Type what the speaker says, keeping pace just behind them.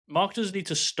marketers need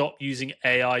to stop using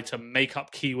AI to make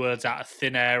up keywords out of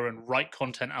thin air and write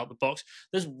content out the box.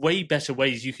 There's way better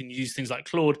ways you can use things like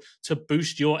Claude to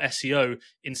boost your SEO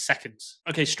in seconds.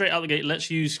 Okay, straight out the gate,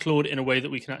 let's use Claude in a way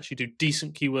that we can actually do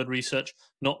decent keyword research,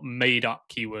 not made up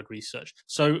keyword research.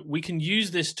 So we can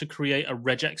use this to create a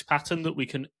regex pattern that we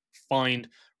can find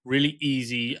really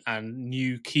easy and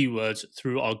new keywords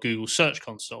through our Google Search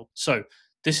Console. So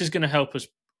this is going to help us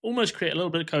almost create a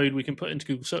little bit of code we can put into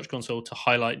Google Search Console to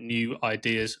highlight new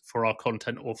ideas for our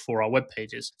content or for our web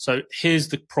pages. So here's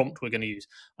the prompt we're going to use.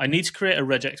 I need to create a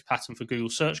regex pattern for Google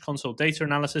Search Console data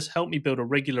analysis. Help me build a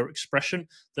regular expression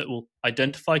that will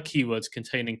identify keywords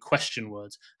containing question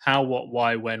words: how, what,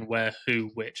 why, when, where, who,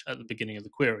 which at the beginning of the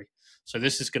query. So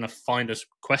this is going to find us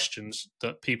questions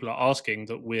that people are asking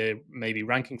that we're maybe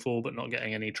ranking for but not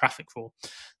getting any traffic for.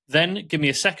 Then give me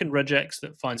a second regex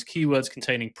that finds keywords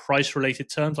containing price-related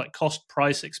terms like cost,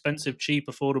 price, expensive, cheap,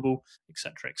 affordable,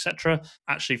 etc.,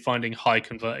 actually finding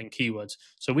high-converting keywords.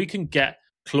 So we can get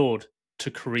Claude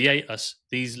to create us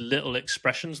these little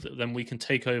expressions that then we can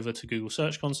take over to Google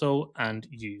Search Console and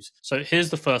use. So here's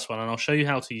the first one, and I'll show you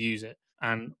how to use it.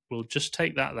 And we'll just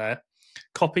take that there,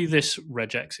 copy this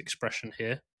regex expression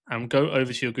here, and go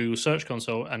over to your Google Search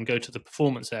Console and go to the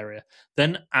performance area.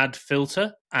 Then add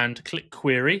filter and click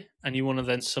query, and you want to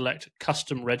then select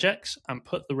custom regex and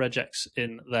put the regex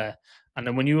in there. And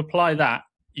then when you apply that,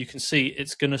 you can see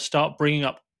it's going to start bringing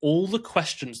up all the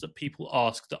questions that people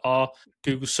ask that our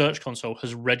Google Search Console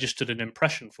has registered an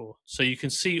impression for. So you can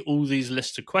see all these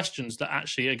lists of questions that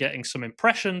actually are getting some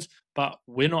impressions, but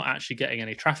we're not actually getting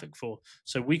any traffic for.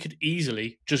 So we could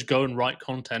easily just go and write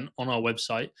content on our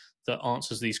website that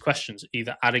answers these questions,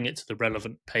 either adding it to the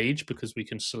relevant page, because we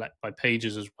can select by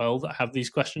pages as well that have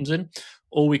these questions in,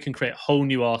 or we can create whole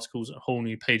new articles and whole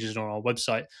new pages on our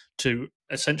website to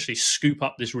essentially scoop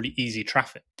up this really easy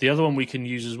traffic. The other one we can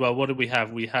use as well, what did we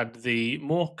have? We had the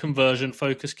more conversion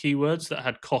focused keywords that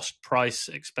had cost, price,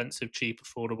 expensive, cheap,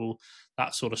 affordable,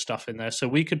 that sort of stuff in there. So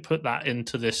we could put that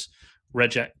into this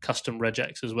custom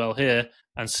regex as well here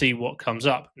and see what comes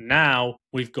up. Now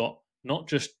we've got not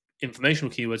just informational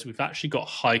keywords, we've actually got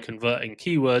high converting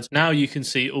keywords. Now you can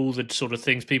see all the sort of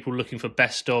things people looking for: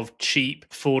 best of, cheap,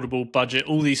 affordable, budget,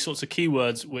 all these sorts of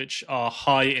keywords which are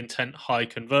high intent, high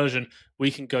conversion.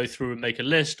 We can go through and make a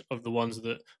list of the ones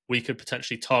that we could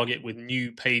potentially target with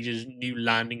new pages, new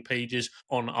landing pages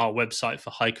on our website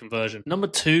for high conversion. Number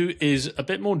two is a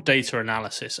bit more data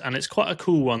analysis, and it's quite a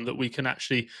cool one that we can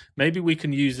actually, maybe we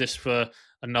can use this for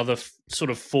another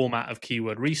sort of format of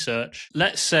keyword research.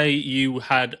 Let's say you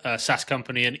had a SaaS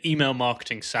company, an email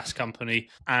marketing SaaS company,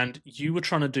 and you were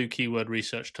trying to do keyword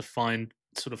research to find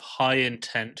sort of high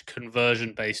intent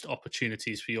conversion based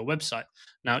opportunities for your website.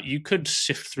 Now you could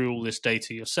sift through all this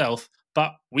data yourself,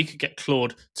 but we could get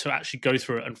Claude to actually go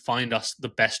through it and find us the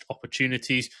best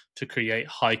opportunities to create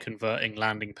high converting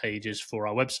landing pages for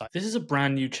our website. This is a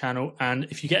brand new channel, and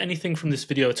if you get anything from this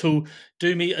video at all,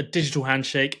 do me a digital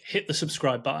handshake, hit the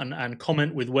subscribe button and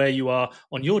comment with where you are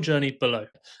on your journey below.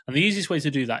 And the easiest way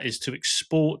to do that is to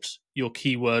export your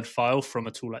keyword file from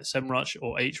a tool like SEMrush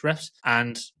or Ahrefs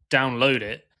and download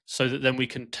it, so that then we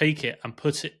can take it and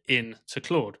put it into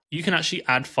Claude. You can actually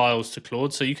add files to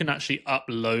Claude, so you can actually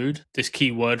upload this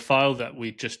keyword file that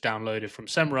we just downloaded from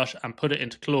SEMrush and put it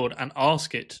into Claude and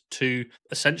ask it to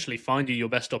essentially find you your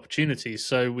best opportunities.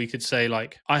 So we could say,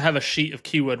 like, I have a sheet of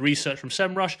keyword research from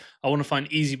SEMrush. I want to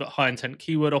find easy but high intent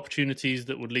keyword opportunities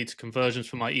that would lead to conversions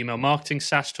for my email marketing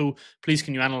SaaS tool. Please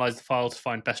can you analyze the file to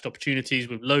find best opportunities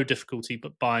with low difficulty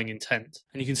but buying intent?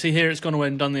 And you can see here it's gone away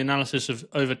and done the analysis of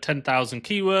over 10,000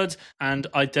 keywords and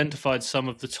identified some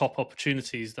of the top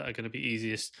opportunities that are going to be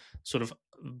easiest, sort of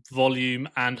volume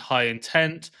and high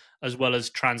intent, as well as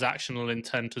transactional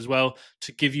intent as well,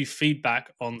 to give you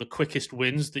feedback on the quickest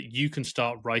wins that you can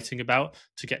start writing about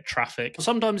to get traffic.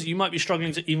 Sometimes you might be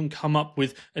struggling to even come up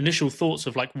with initial thoughts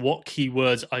of like what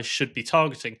keywords I should be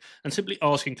targeting, and simply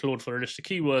asking Claude for a list of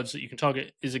keywords that you can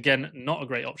target is again not a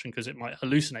great option because it might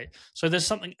hallucinate. So there's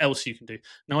something else you can do.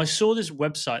 Now I saw this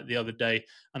website the other day,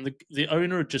 and the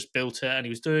owner had just built it and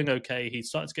he was doing okay. He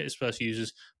started to get his first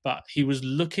users, but he was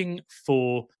looking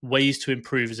for ways to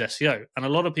improve his SEO. And a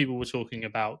lot of people were talking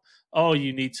about, oh,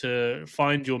 you need to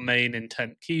find your main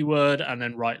intent keyword and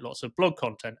then write lots of blog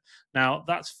content. Now,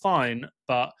 that's fine,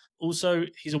 but also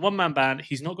he's a one-man band.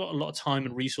 He's not got a lot of time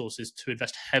and resources to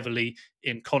invest heavily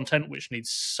in content, which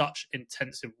needs such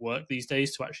intensive work these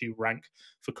days to actually rank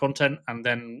for content, and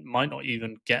then might not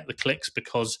even get the clicks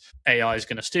because AI is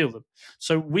going to steal them.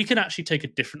 So we can actually take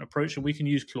a different approach, and we can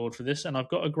use Claude for this. And I've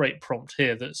got a great prompt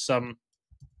here that's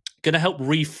going to help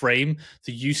reframe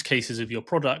the use cases of your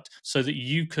product so that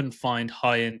you can find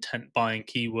high intent buying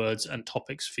keywords and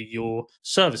topics for your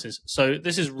services. So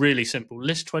this is really simple.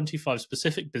 List 25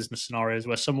 specific business scenarios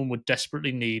where someone would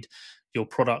desperately need your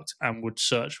product and would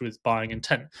search with buying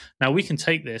intent. Now we can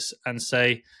take this and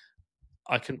say,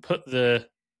 I can put the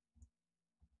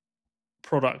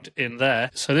product in there.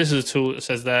 So this is a tool that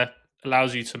says there,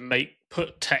 allows you to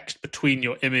put text between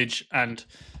your image and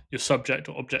your subject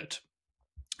or object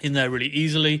in there really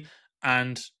easily.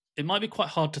 And it might be quite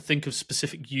hard to think of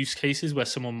specific use cases where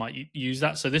someone might use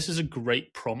that. So this is a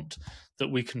great prompt that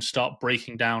we can start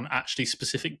breaking down actually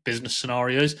specific business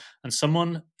scenarios, and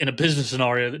someone in a business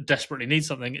scenario that desperately needs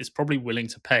something is probably willing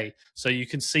to pay. So you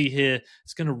can see here,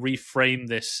 it's going to reframe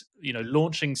this,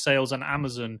 launching sales on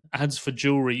Amazon, ads for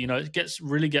jewelry, it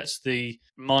really gets the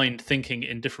mind thinking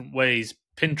in different ways.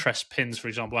 Pinterest pins, for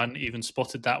example, I hadn't even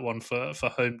spotted that one for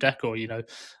home decor.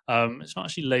 It's not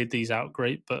actually laid these out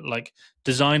great, but like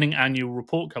designing annual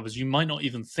report covers, you might not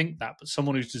even think that, but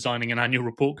someone who's designing an annual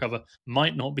report cover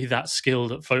might not be that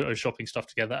skilled at photoshopping stuff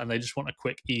together, and they just want a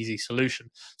quick, easy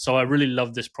solution. So I really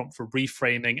love this prompt for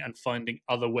reframing and finding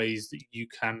other ways that you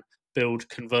can build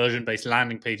conversion-based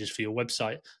landing pages for your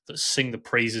website that sing the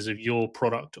praises of your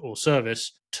product or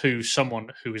service to someone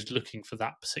who is looking for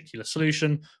that particular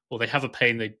solution, or they have a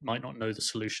pain, they might not know the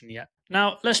solution yet.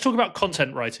 Now, let's talk about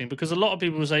content writing, because a lot of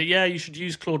people will say, yeah, you should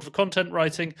use Claude for content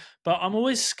writing, but I'm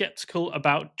always skeptical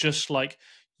about just like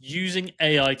using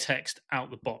AI text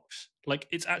out the box. Like,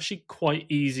 it's actually quite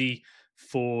easy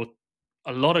for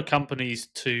a lot of companies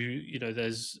to,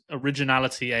 there's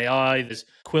Originality AI, there's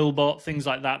Quillbot, things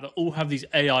like that all have these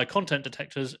AI content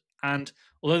detectors. And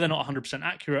although they're not 100%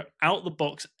 accurate, out the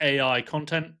box AI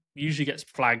content usually gets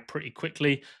flagged pretty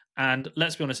quickly. And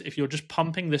let's be honest, if you're just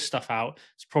pumping this stuff out,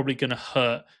 it's probably going to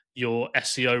hurt your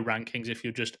SEO rankings if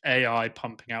you're just AI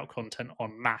pumping out content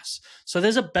en masse. So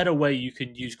there's a better way you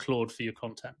can use Claude for your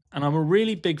content. And I'm a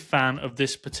really big fan of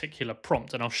this particular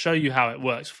prompt, and I'll show you how it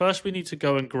works. First, we need to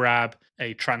go and grab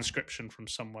a transcription from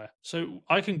somewhere. So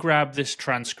I can grab this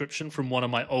transcription from one of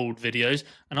my old videos,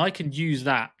 and I can use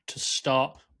that to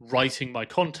start writing my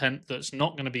content that's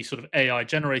not going to be sort of AI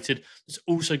generated. It's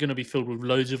also going to be filled with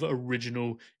loads of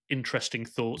original, interesting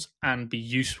thoughts and be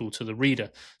useful to the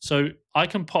reader. So I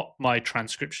can pop my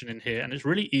transcription in here, and it's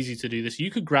really easy to do this.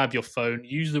 You could grab your phone,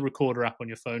 use the recorder app on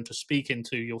your phone to speak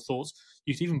into your thoughts.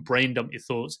 You can even brain dump your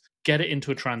thoughts, get it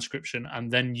into a transcription,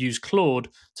 and then use Claude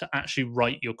to actually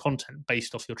write your content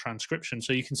based off your transcription.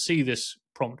 So you can see this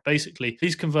prompt basically,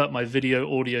 please convert my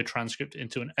video audio transcript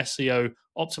into an SEO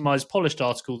optimized polished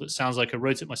article that sounds like I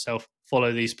wrote it myself.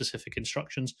 Follow these specific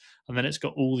instructions. And then it's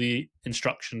got all the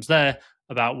instructions there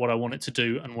about what I want it to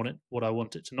do and what I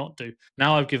want it to not do.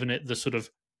 Now I've given it the sort of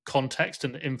context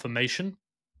and the information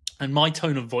and my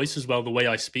tone of voice as well, the way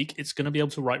I speak, it's going to be able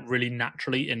to write really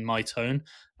naturally in my tone.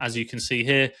 As you can see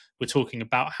here, we're talking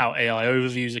about how AI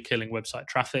overviews are killing website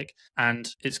traffic, and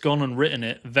it's gone and written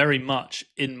it very much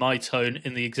in my tone,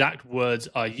 in the exact words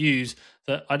I use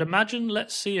that I'd imagine.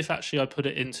 Let's see if actually I put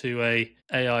it into a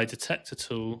AI detector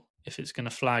tool, if it's going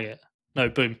to flag it. No,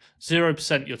 boom,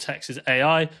 0% your text is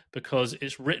AI because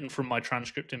it's written from my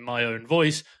transcript in my own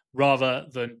voice rather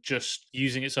than just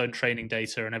using its own training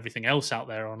data and everything else out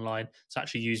there online. It's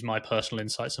actually used my personal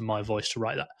insights and my voice to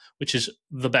write that, which is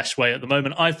the best way at the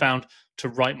moment I've found to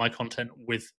write my content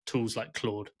with tools like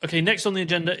Claude. Okay, next on the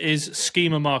agenda is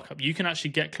schema markup. You can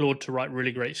actually get Claude to write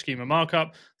really great schema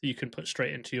markup that you can put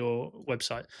straight into your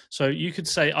website. So you could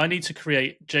say, I need to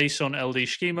create JSON LD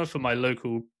schema for my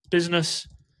local business.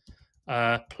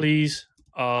 Please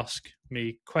ask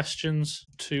me questions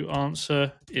to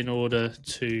answer in order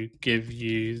to give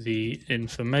you the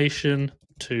information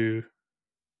to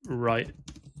write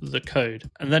the code.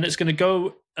 And then it's going to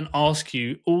go and ask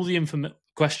you all the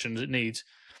questions it needs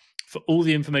for all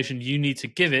the information you need to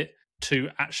give it to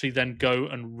actually then go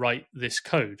and write this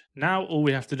code. Now all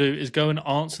we have to do is go and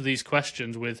answer these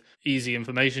questions with easy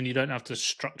information. You don't have to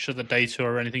structure the data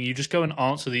or anything. You just go and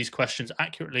answer these questions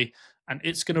accurately, and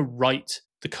it's going to write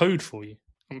the code for you.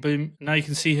 And boom, now you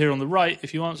can see here on the right,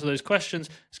 if you answer those questions,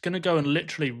 it's going to go and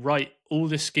literally write all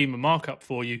this schema markup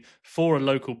for you for a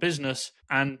local business.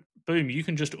 And boom, you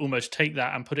can just almost take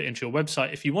that and put it into your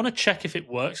website. If you want to check if it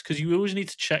works, because you always need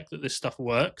to check that this stuff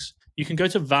works, you can go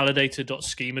to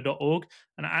validator.schema.org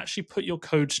and actually put your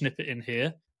code snippet in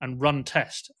here and run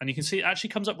test. And you can see it actually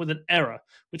comes up with an error,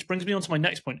 which brings me on to my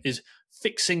next point, is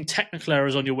fixing technical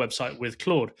errors on your website with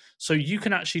Claude. So you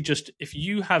can actually just, if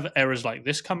you have errors like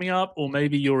this coming up, or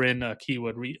maybe you're in an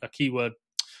SEO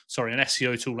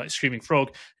tool like Screaming Frog,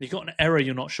 and you've got an error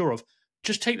you're not sure of,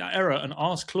 just take that error and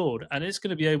ask Claude, and it's going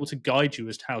to be able to guide you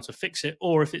as to how to fix it.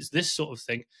 Or if it's this sort of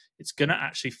thing, it's going to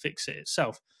actually fix it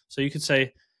itself. So you could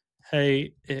say,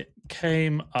 hey, it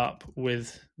came up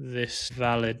with this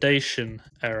validation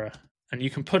error. And you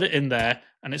can put it in there,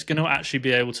 and it's going to actually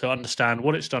be able to understand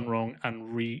what it's done wrong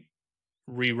and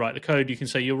rewrite the code. You can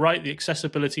say, you're right, the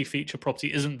accessibility feature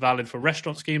property isn't valid for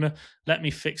restaurant schema. Let me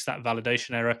fix that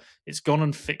validation error. It's gone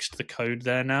and fixed the code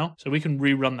there now. So we can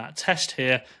rerun that test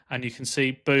here, and you can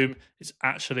see, boom, it's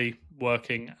actually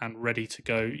working and ready to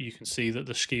go. You can see that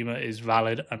the schema is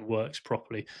valid and works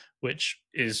properly, which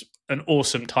is an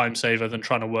awesome time saver than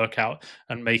trying to work out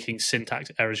and making syntax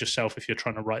errors yourself if you're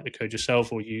trying to write the code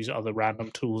yourself or use other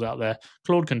random tools out there.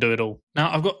 Claude can do it all.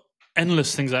 Now, I've got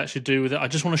endless things I actually do with it. I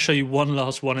just want to show you one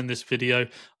last one in this video.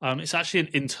 It's actually an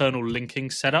internal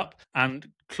linking setup, and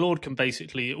Claude can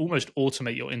basically almost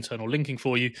automate your internal linking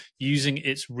for you using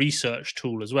its research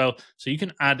tool as well. So you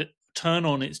can turn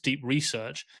on its deep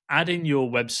research, add in your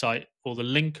website or the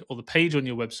link or the page on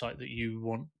your website that you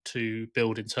want to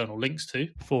build internal links to.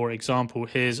 For example,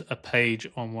 here's a page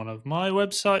on one of my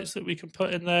websites that we can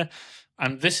put in there.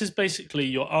 And this is basically,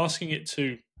 you're asking it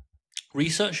to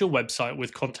research your website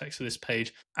with context of this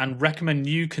page and recommend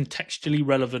new contextually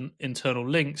relevant internal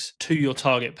links to your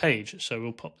target page. So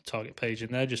we'll pop the target page in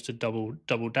there just to double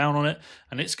down on it.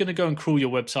 And it's going to go and crawl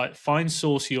your website, find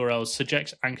source URLs,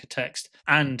 suggest anchor text,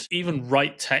 and even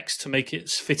write text to make it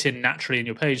fit in naturally in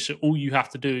your page. So all you have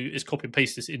to do is copy and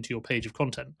paste this into your page of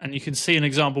content. And you can see an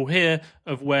example here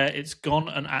of where it's gone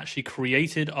and actually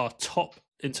created our top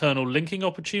internal linking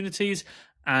opportunities.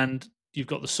 And you've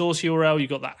got the source URL, you've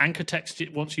got the anchor text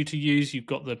it wants you to use, you've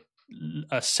got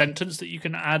a sentence that you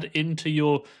can add into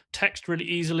your text really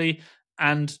easily,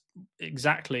 and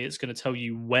exactly it's going to tell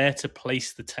you where to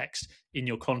place the text in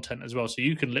your content as well. So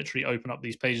you can literally open up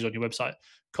these pages on your website,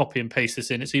 copy and paste this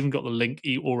in. It's even got the link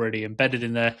already embedded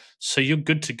in there, so you're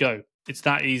good to go. It's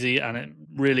that easy, and it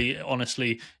really,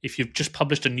 honestly, if you've just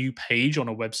published a new page on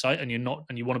a website and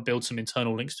you want to build some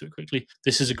internal links to it quickly,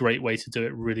 this is a great way to do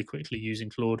it really quickly using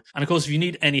Claude. And of course, if you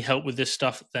need any help with this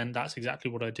stuff, then that's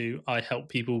exactly what I do. I help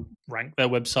people rank their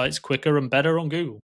websites quicker and better on Google.